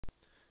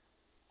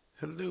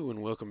Hello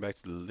and welcome back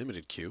to the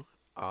limited queue.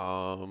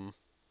 Um,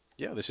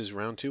 yeah, this is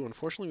round two.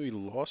 Unfortunately, we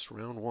lost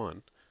round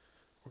one.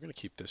 We're gonna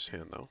keep this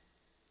hand though.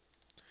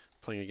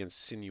 Playing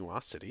against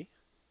Sinuosity.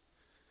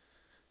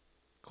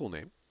 Cool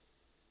name.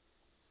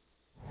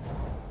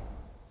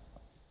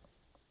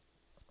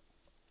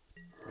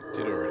 We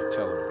did already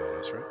tell him about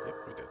us, right? Yep,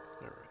 we did.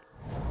 All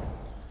right.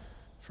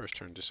 First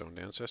turn disowned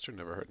ancestor.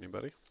 Never hurt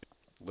anybody.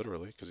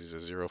 Literally, because he's a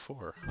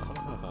 0/4. Ha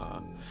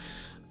ha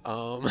ha.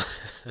 Um,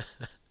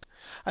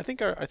 I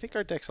think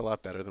our deck's a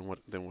lot better than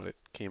what it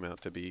came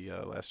out to be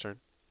last turn.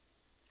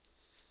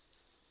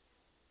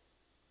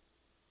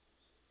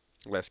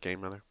 Last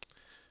game rather.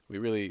 We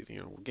really,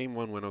 game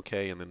one went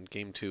okay, and then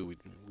game two,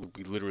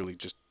 we literally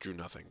just drew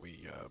nothing.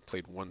 We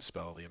played one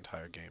spell the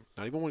entire game.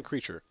 Not even one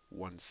creature,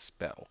 one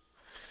spell.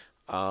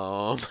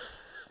 Um,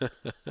 and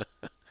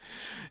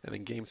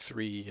then game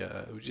three,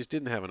 we just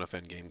didn't have enough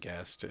endgame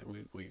gas.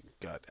 We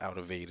got out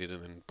evaded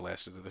and then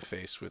blasted to the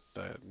face with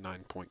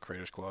 9-point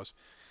Crater's Claws.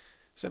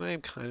 So then I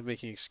am kind of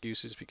making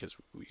excuses because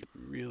we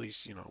really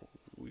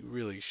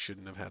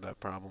shouldn't have had that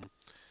problem.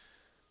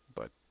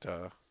 But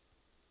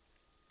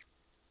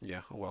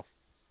yeah, oh well.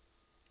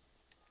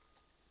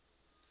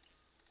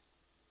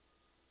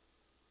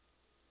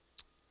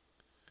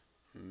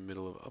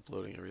 Middle of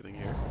uploading everything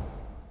here.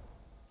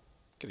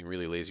 Getting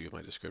really lazy with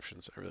my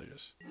descriptions. I really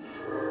just.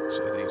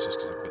 So I think it's just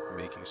because I've been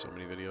making so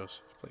many videos.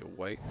 Play a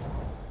white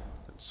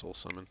and soul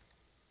summon.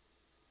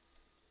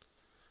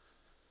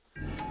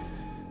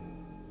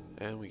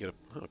 And we get a.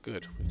 Oh,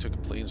 good. We took a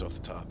plains off the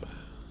top.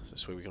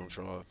 This way we can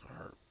draw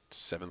our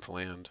 7th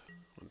land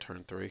on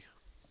turn 3.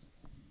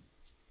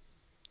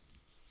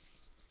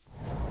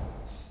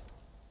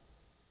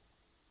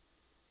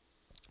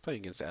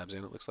 Playing against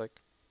Abzan, it looks like.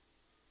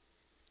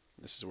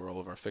 This is where all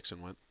of our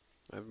fixin' went.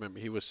 I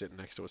remember he was sitting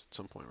next to us at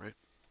some point, right?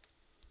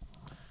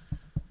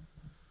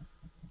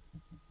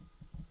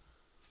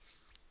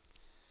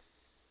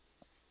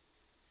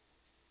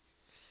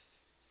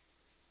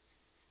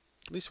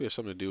 At least we have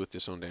something to do with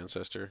Disowned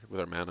Ancestor,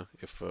 with our mana,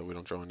 if we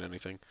don't draw into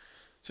anything.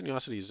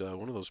 Sinuosity is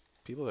one of those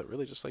people that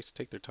really just likes to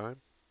take their time.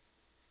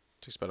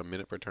 It takes about a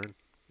minute per turn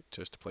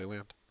just to play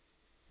land.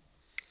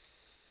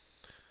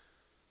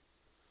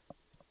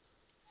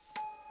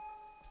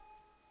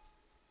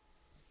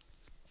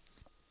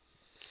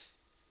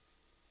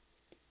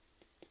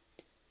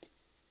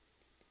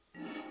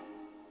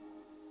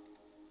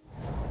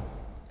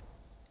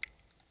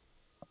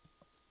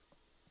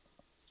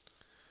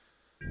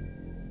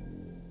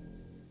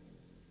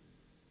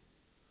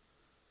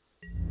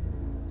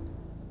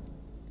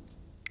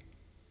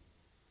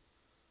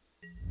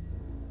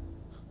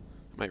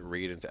 Might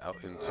raid into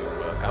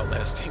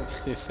outlasting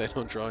if I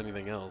don't draw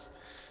anything else.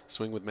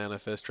 Swing with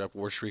Manifest, drop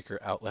War Shrieker,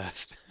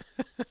 outlast.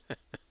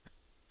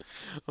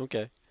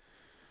 Okay.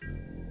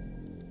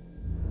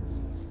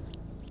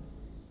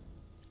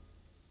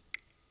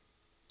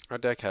 Our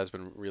deck has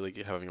been really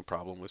having a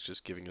problem with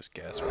just giving us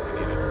gas when we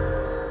need it.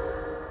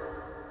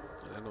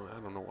 And I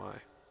don't know why.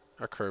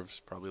 Our curve's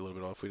probably a little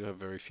bit off. We do have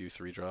very few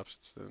 3-drops.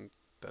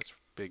 That's a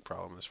big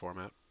problem in this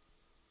format.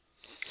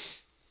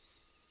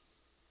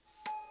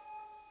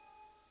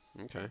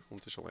 Okay, we'll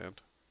dish a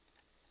land.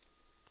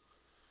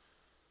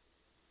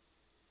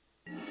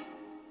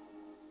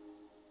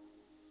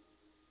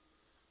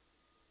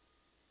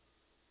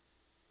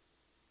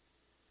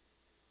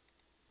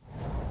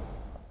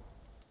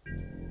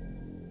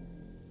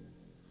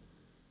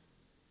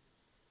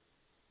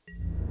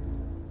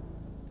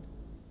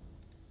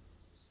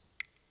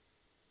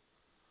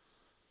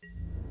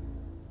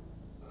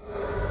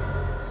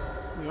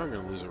 We are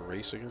going to lose a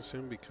race against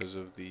him because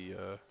of the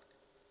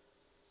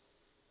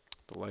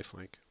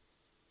lifelink.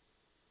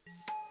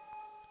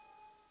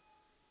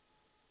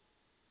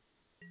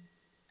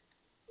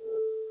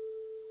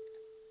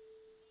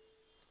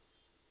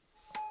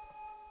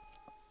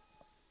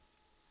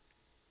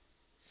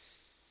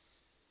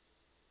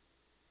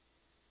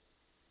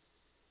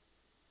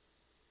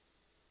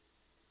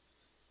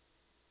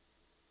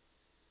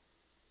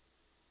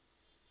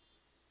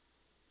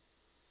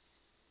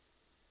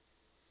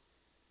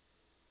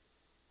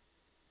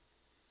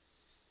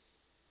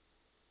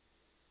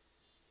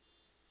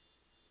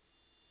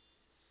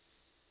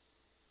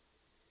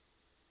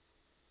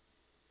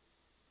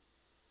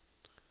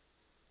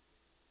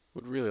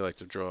 Would really like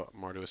to draw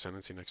Mardu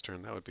Ascendancy next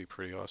turn. That would be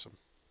pretty awesome.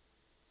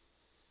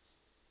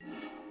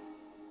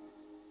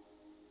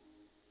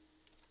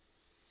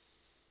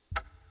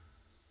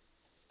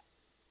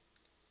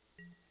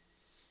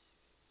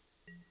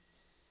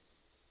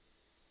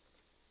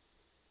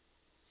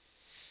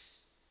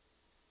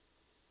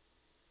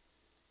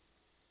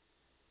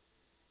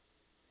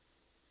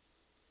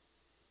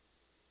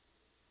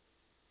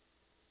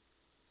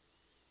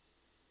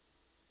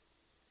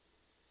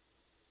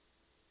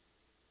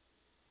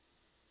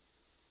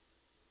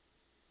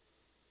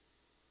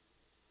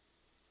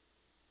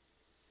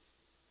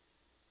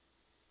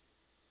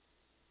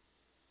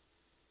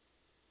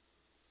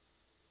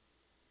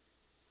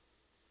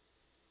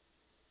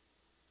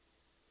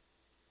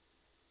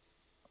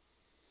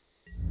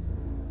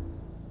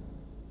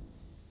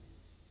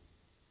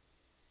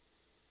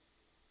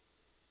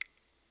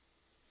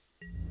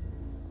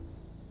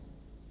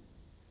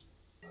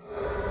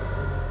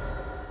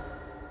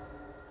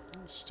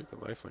 Stupid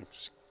lifelink.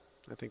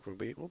 I think we'll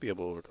be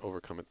able to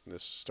overcome it in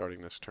this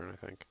starting this turn.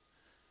 I think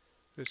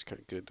it's kind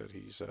of good that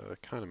he's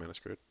kind of mana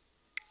screwed.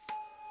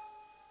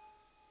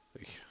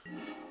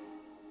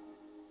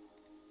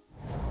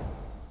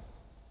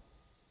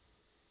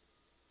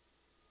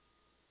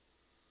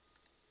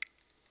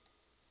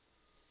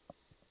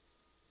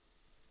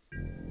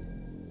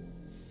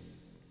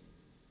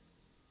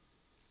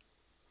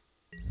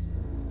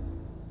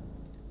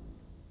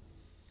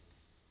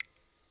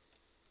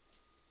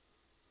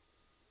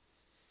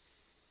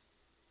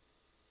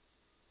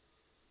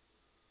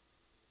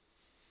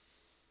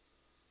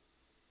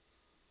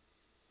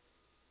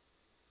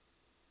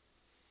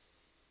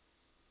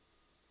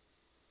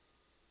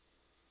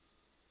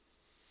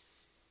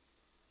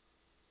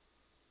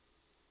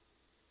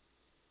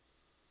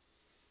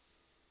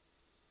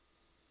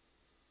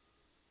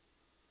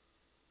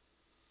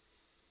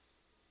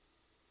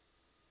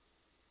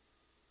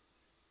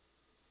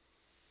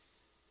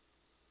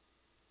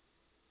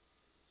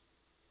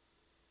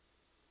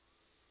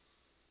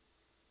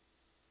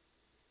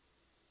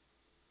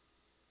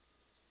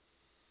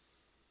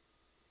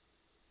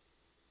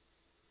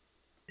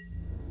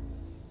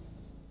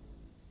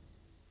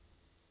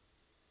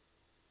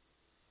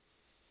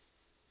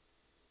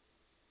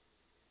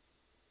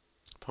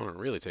 Opponent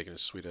really taking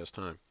his sweet ass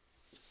time.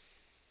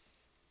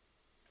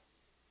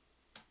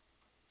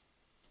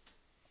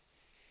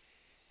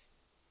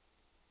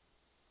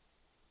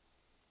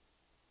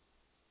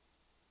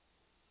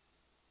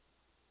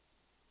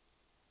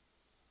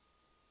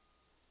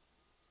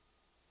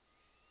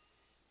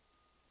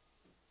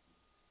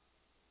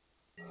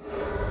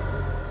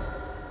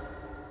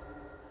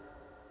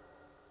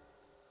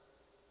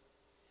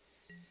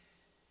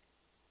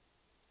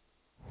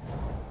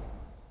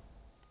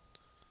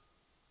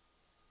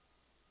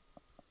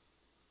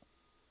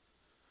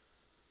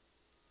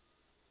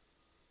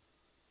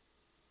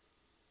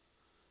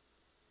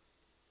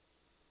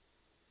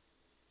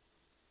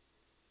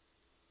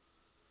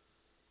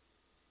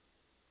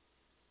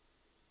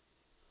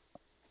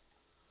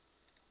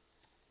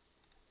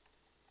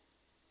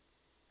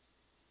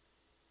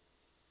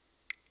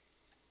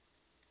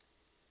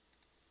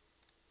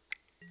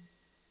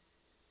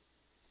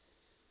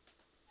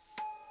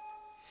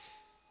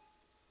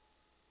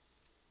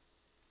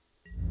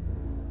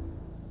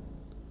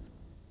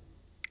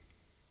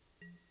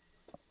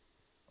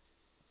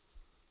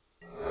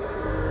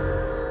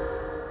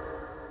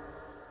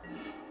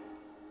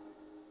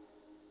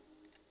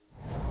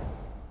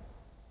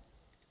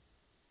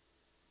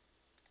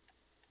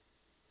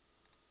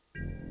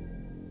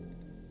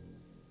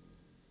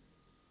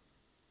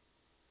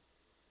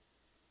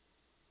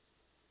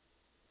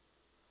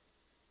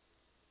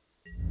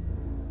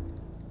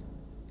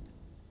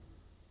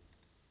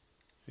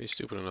 He's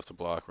stupid enough to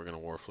block. We're gonna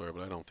Warflare,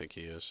 but I don't think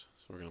he is.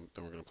 So we're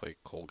gonna play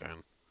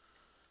Kolgan.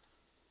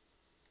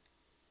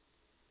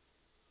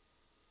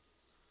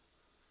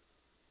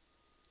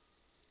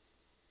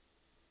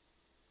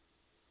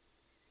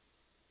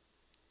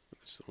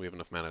 We have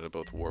enough mana to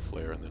both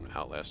Warflare and then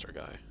Outlast our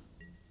guy.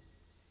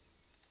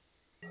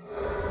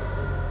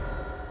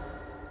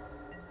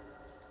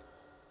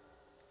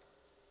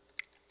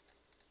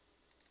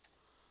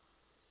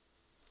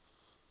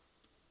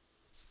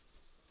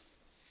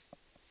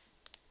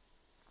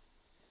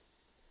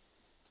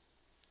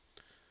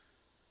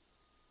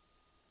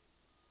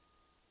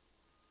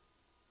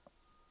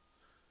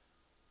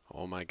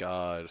 Oh my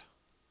god.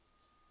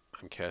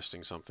 I'm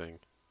casting something.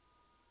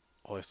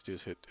 All I have to do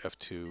is hit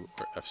F2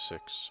 or F6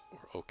 or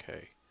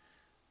OK.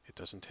 It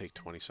doesn't take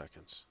 20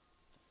 seconds.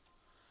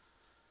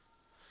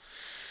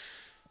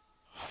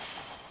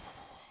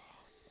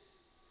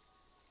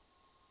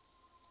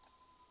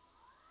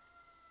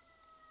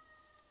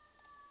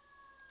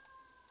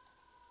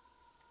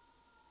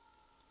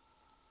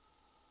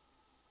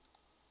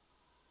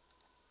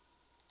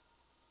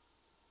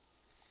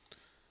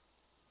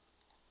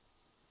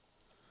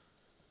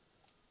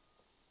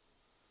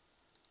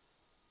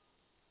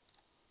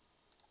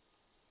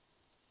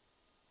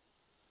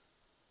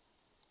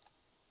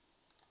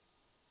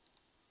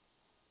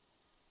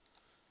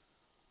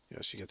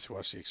 Yes, you get to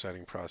watch the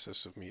exciting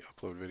process of me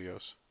upload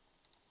videos.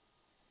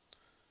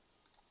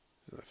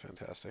 Isn't that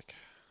fantastic?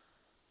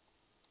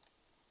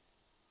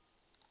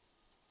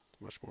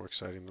 Much more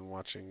exciting than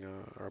watching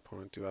our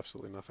opponent do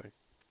absolutely nothing.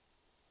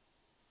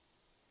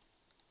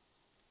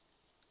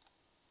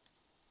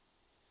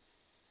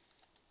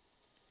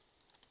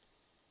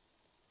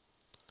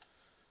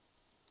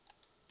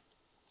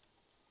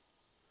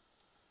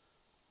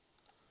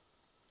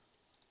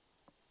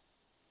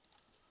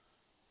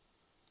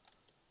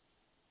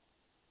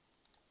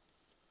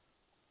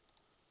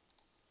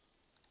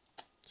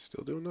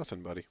 Still doing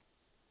nothing, buddy.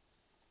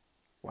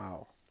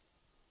 Wow.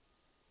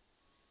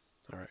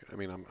 Alright, I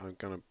mean, I'm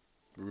gonna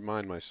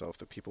remind myself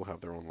that people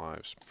have their own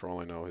lives. For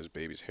all I know, his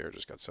baby's hair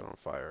just got set on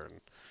fire, and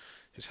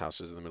his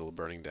house is in the middle of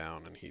burning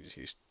down, and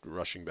he's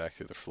rushing back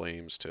through the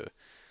flames to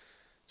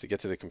get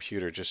to the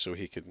computer just so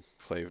he could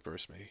play with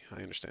Burst Me.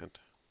 I understand.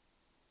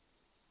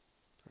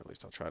 Or at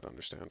least I'll try to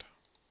understand.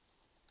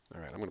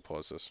 Alright, I'm going to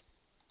pause this.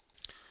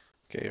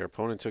 Okay, our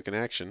opponent took an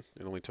action.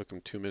 It only took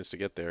him 2 minutes to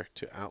get there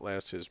to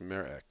outlast his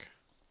Merrick.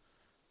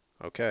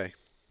 Okay.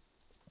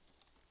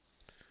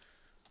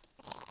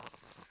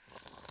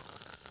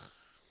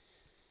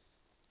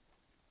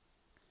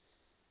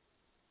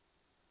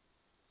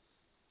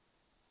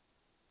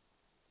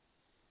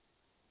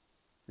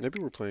 Maybe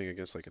we're playing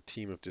against like a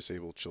team of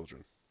disabled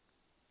children.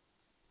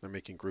 They're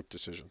making group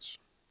decisions.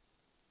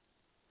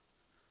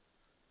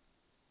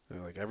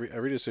 Like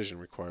every decision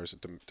requires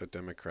a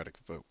democratic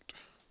vote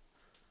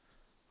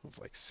of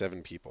like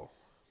 7 people,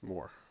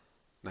 more,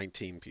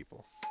 19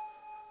 people,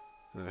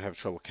 and I have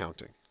trouble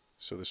counting.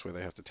 So this way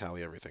they have to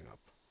tally everything up.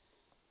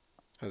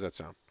 How does that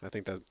sound? I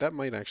think that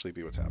might actually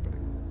be what's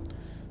happening.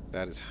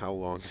 That is how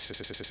long this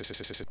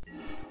is.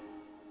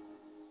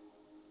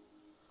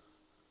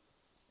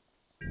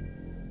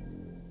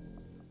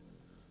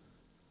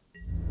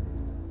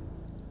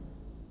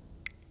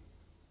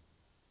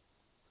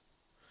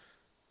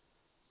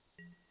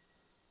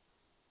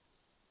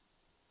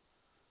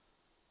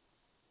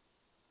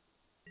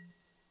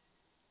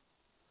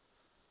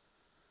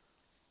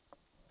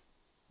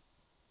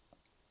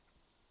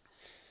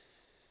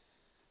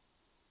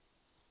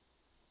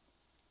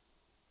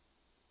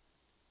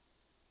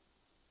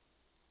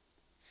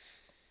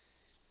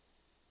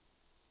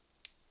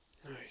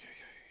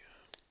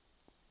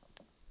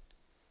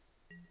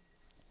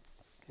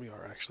 We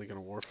are actually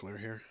going to Warflare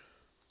here.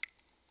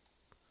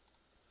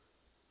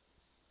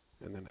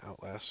 And then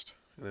Outlast.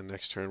 And then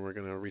next turn we're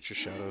going to Reach of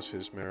Shadows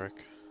his Merrick.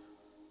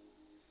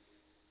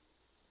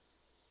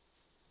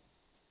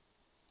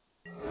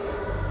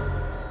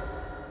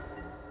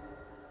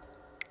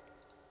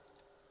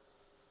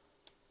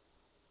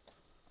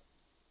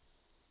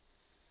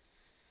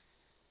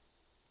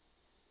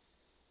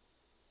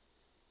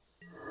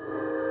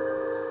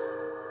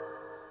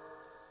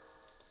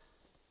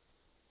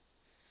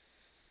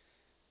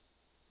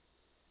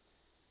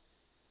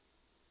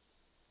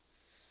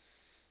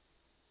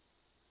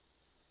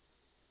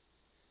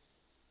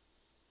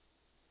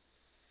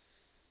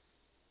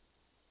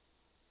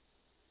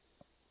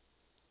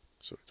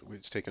 So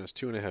it's taken us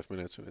 2.5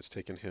 minutes, and it's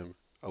taken him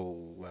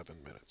 11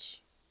 minutes.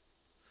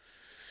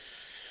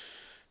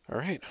 All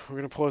right, we're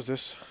going to pause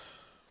this.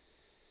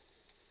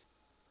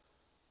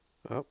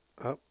 Up,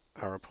 up.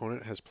 Our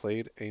opponent has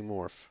played a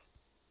Morph.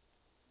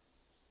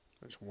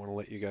 I just want to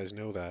let you guys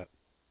know that,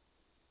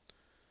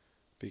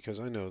 because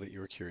I know that you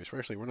were curious.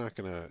 We're not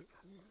going to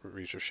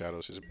Reach of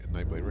Shadows his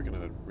Nightblade. We're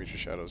going to Reach of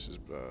Shadows his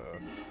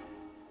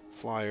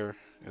Flyer,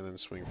 and then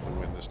swing for the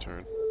win this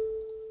turn.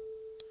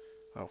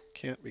 Oh,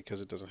 can't because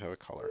it doesn't have a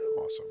color.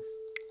 Awesome.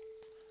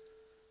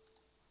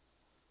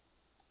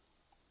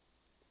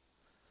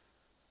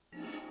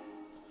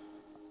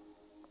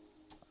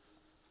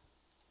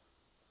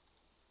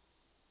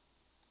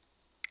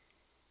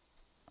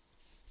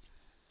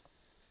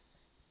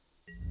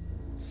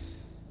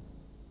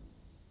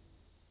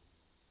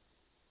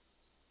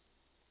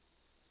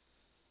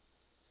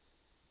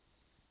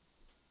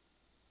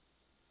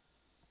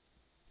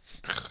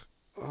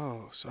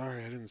 Oh,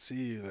 sorry, I didn't see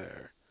you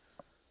there.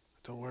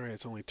 Don't worry,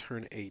 it's only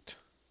turn 8.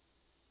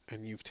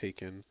 And you've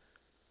taken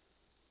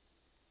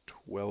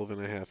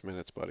 12.5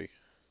 minutes, buddy.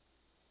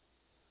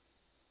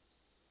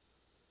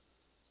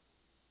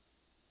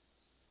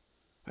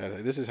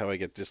 This is how I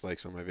get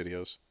dislikes on my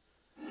videos.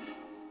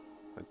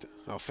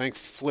 Oh, thank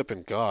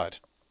flippin' God.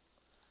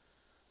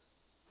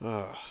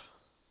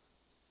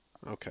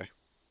 Okay.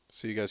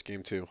 See you guys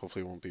game 2.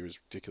 Hopefully it won't be as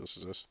ridiculous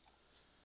as this.